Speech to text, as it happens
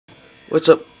What's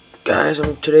up, guys?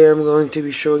 Today I'm going to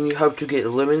be showing you how to get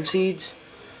lemon seeds,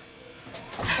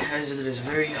 as it is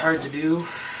very hard to do.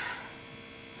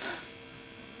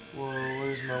 Whoa,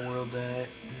 where's my world at?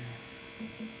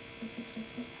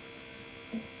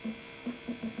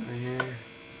 Right here.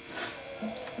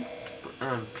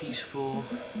 Peaceful.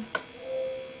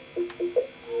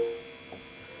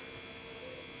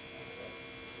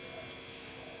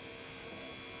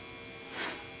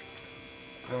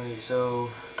 Alright, so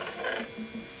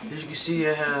as you can see,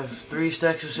 I have 3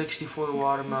 stacks of 64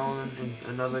 watermelon and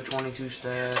another 22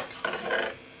 stack.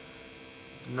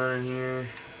 None in here.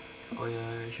 Oh yeah,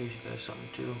 I gotta show you guys something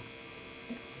too.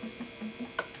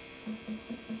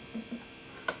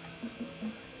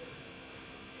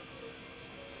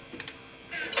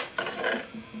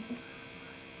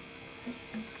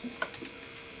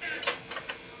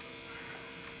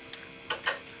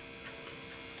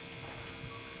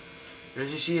 As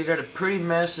you see, I got a pretty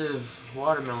massive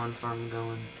watermelon farm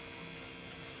going.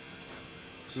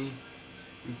 See,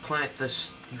 you plant the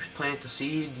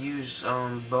seed, use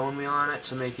bone meal on it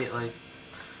to make it like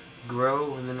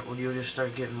grow, and then you'll just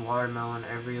start getting watermelon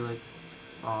every like.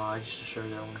 Oh, I just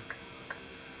destroyed that one.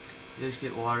 You just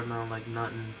get watermelon like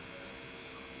nothing.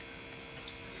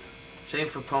 Same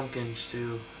for pumpkins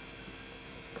too.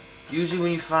 Usually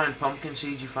when you find pumpkin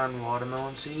seeds, you find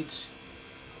watermelon seeds.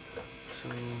 So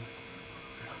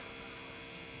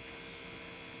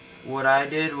what I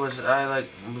did was I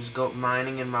was go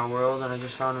mining in my world, and I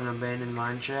just found an abandoned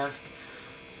mine shaft,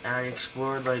 and I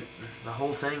explored like the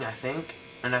whole thing, I think,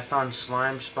 and I found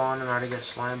slime spawn, and I already got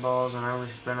slime balls, and I only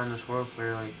been on this world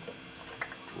for like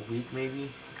a week maybe.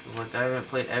 Like I haven't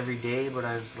played every day, but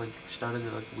I've like started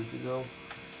it like a week ago.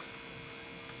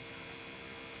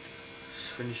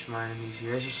 Just finished mining these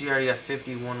here. As you see, I already got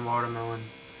 51 watermelon.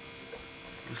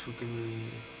 This will give me,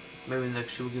 maybe the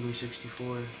next two will give me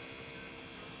 64.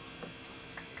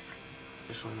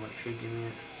 This one should give me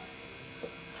it.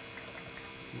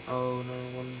 Oh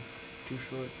no, one too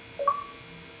short.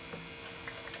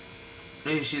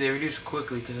 As you see, they reduce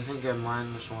quickly because I think I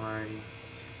mined this one already.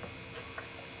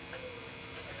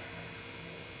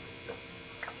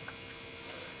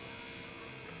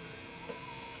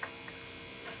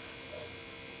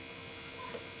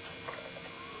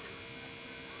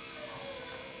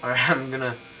 Alright, I'm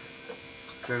gonna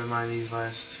try to mine these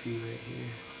last few right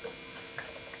here.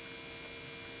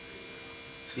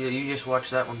 See, you just watch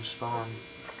that one spawn.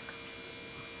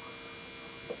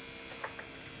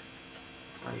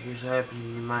 Alright, here's what happens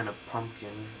when you mine a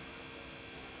pumpkin.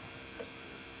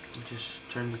 It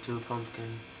just turns into a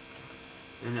pumpkin.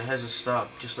 And it has a stalk,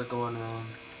 just like a watermelon.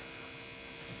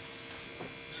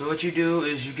 So what you do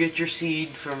is you get your seed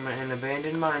from an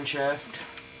abandoned mine shaft.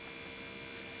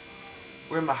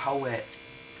 Where my hoe at?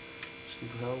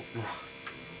 Stupid hoe? No.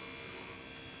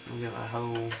 Let me get my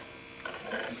hoe.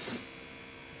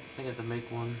 I got to make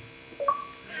one.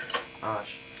 Oh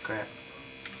crap.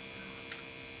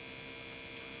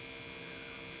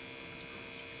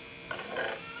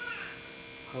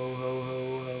 Ho ho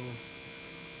ho ho.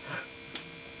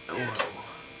 Oh ho.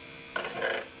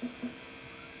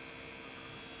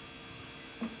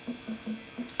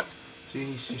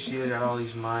 You see I got all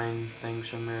these mine things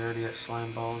from there. I already got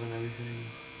slime balls and everything.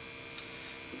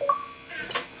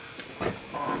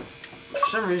 For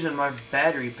some reason my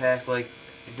battery pack, like,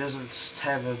 it doesn't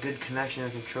have a good connection to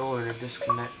the controller, and it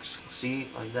disconnects. See,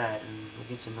 like that, and it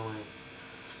gets annoying.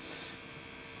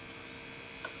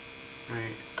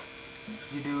 Right.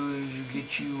 What you do is you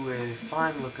get you a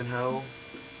fine looking hoe.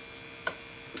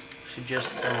 Should just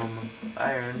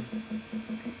iron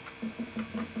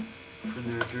for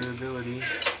their durability.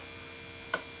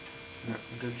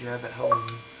 Good job at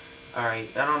hoeing.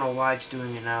 Alright, I don't know why it's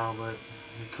doing it now, but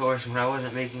of course when I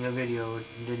wasn't making a video it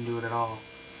didn't do it at all.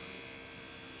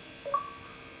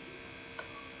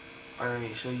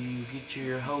 Alright, so you get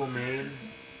your hoe made.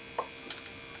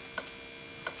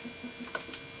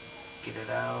 Get it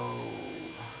out.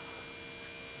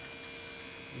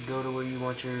 Go to where you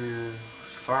want your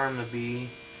farm to be.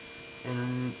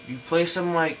 And you place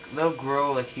them like, they'll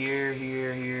grow like here,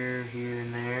 here, here, here,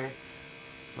 and there.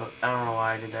 But I don't know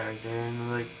why I did that right there. And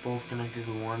they're like both connected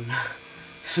to one.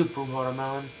 Super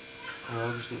watermelon.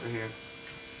 I'll just do it right here.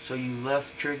 So you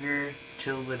left trigger,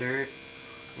 till the dirt.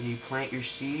 And you plant your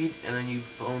seed, and then you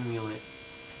bone meal it,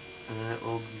 and then it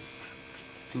will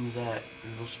do that,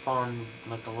 and it'll spawn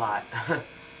like a lot,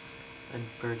 and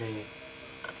per day.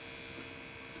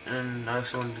 And I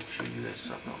also wanted to show you guys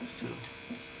something else too.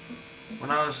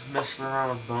 When I was messing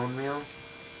around with bone meal,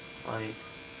 like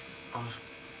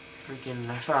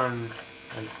I found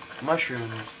like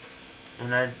mushrooms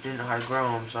And I didn't know how to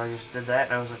grow them, so I just did that.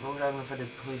 And I was like, what would happen if I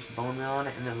did place bone meal on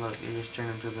it? And then look, it just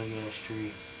turned into a big ass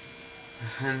tree.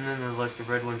 And then the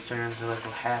red ones turned into like a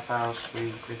half house where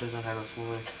it doesn't have a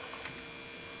floor.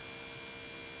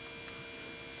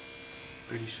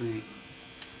 Pretty sweet.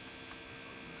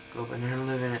 Go up in there and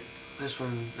live in it. This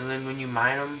one, and then when you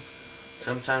mine them,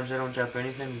 sometimes they don't drop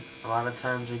anything. A lot of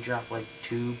times they drop like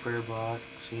 2 per block.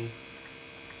 See?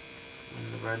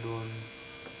 And the red one.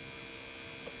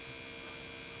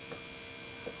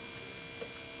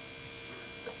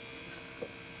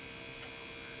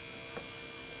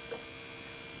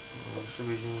 Oh, for some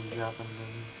reason it's dropping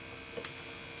them.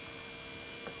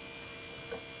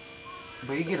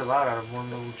 But you get a lot out of one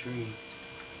little tree.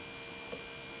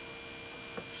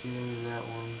 See, there's that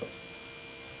one.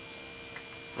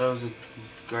 That was a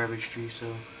garbage tree, so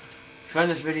if you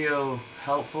find this video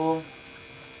helpful,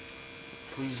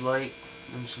 please like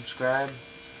and subscribe,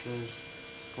 because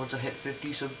once I hit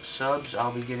 50 subs,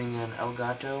 I'll be getting an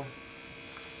Elgato.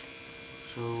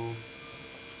 So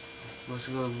let's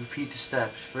go repeat the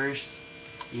steps. First,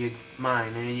 you mine,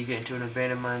 and then you get into an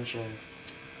abandoned mine shaft.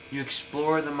 You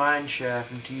explore the mine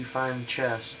shaft until you find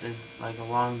chests, like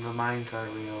along the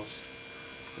minecart rails.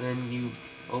 Then you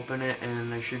open it,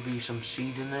 and there should be some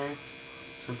seeds in there.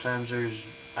 Sometimes there's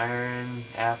iron,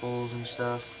 apples, and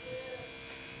stuff.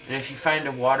 And if you find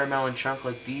a watermelon chunk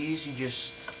like these, you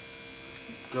just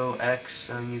go X,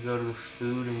 and you go to the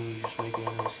food, and you just make it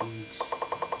into seeds.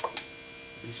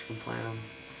 You just can plant them.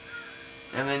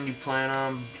 And then you plant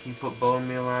them, you put bone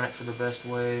meal on it for the best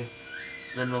way.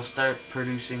 Then they'll start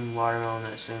producing watermelon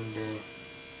that same day.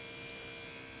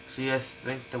 See, I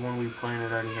think the one we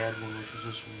planted already had one, which is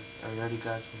this one. I already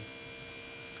got one.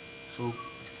 So,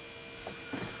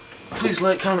 please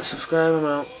like, comment, subscribe, I'm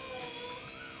out.